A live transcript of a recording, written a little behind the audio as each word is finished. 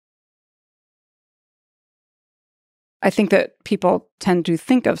I think that people tend to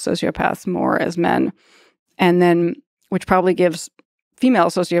think of sociopaths more as men, and then which probably gives female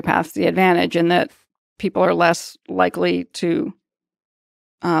sociopaths the advantage in that people are less likely to,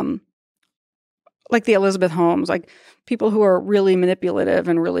 like the Elizabeth Holmes, like people who are really manipulative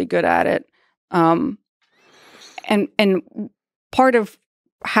and really good at it. And part of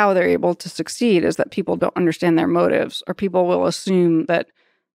how they're able to succeed is that people don't understand their motives, or people will assume that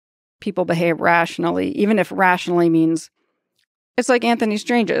people behave rationally, even if rationally means, it's like Anthony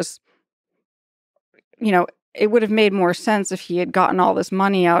Strange's. You know, it would have made more sense if he had gotten all this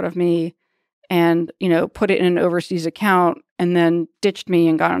money out of me and, you know, put it in an overseas account and then ditched me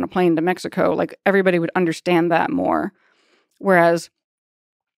and got on a plane to Mexico. Like, everybody would understand that more. Whereas,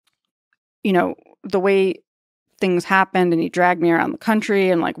 you know, the way things happened and he dragged me around the country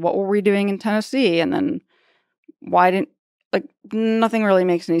and like, what were we doing in Tennessee? And then why didn't, like, nothing really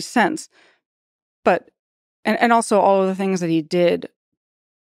makes any sense. But, and also all of the things that he did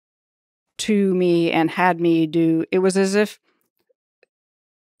to me and had me do, it was as if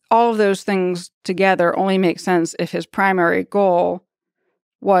all of those things together only make sense if his primary goal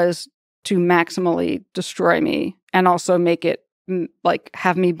was to maximally destroy me and also make it like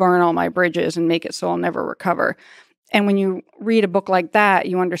have me burn all my bridges and make it so I'll never recover. And when you read a book like that,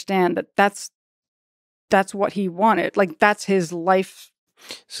 you understand that that's what he wanted. Like, that's his life.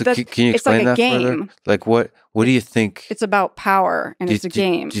 So can you explain that further? Like, what do you think? It's about power, and it's a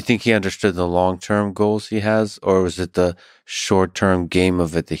game. Do you think he understood the long-term goals he has, or was it the short-term game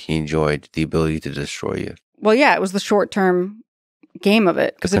of it that he enjoyed, the ability to destroy you? Well, yeah, it was the short-term game of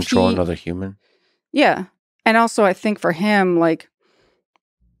it. To control another human? Yeah. And also, I think for him, like,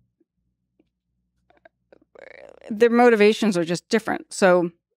 their motivations are just different.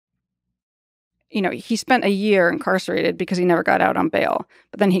 So, you know, he spent a year incarcerated because he never got out on bail,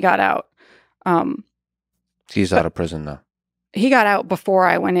 but then he got out. He's out of prison now. He got out before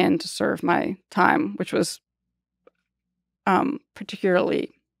I went in to serve my time, which was particularly,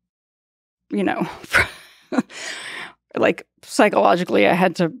 you know, like psychologically, I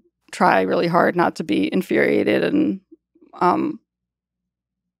had to try really hard not to be infuriated. And,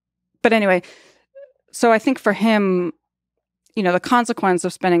 but anyway, so I think for him, you know, the consequence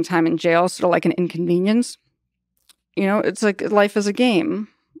of spending time in jail is sort of like an inconvenience. You know, it's like life is a game.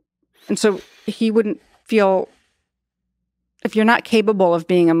 And so he wouldn't feel, if you're not capable of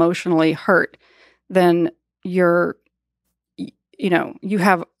being emotionally hurt, then you're, you know, you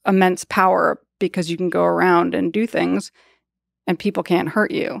have immense power because you can go around and do things and people can't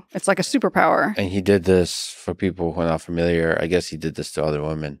hurt you. It's like a superpower. And he did this, for people who are not familiar, I guess he did this to other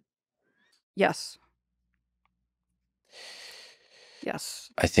women. Yes. Yes.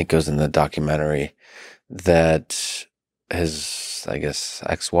 I think it was in the documentary that his, I guess,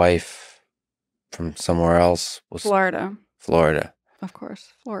 ex-wife from somewhere else was... Florida. Of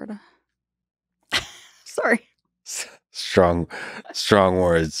course. Florida. Sorry. Strong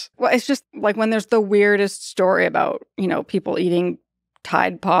words. Well, it's just like when there's the weirdest story about, you know, people eating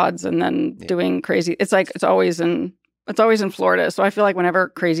Tide Pods and then doing crazy... It's like, it's always in Florida. So I feel like whenever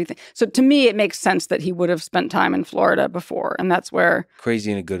crazy thing. So to me, it makes sense that he would have spent time in Florida before. And that's where...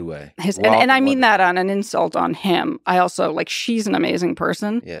 Crazy in a good way. And I mean that on an insult on him. I also, like, she's an amazing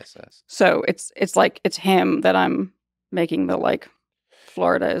person. Yes. So it's like, it's him that I'm making the, like,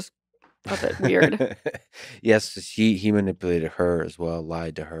 Florida is a bit weird. Yes, he manipulated her as well,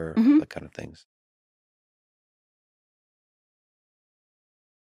 lied to her, that kind of things.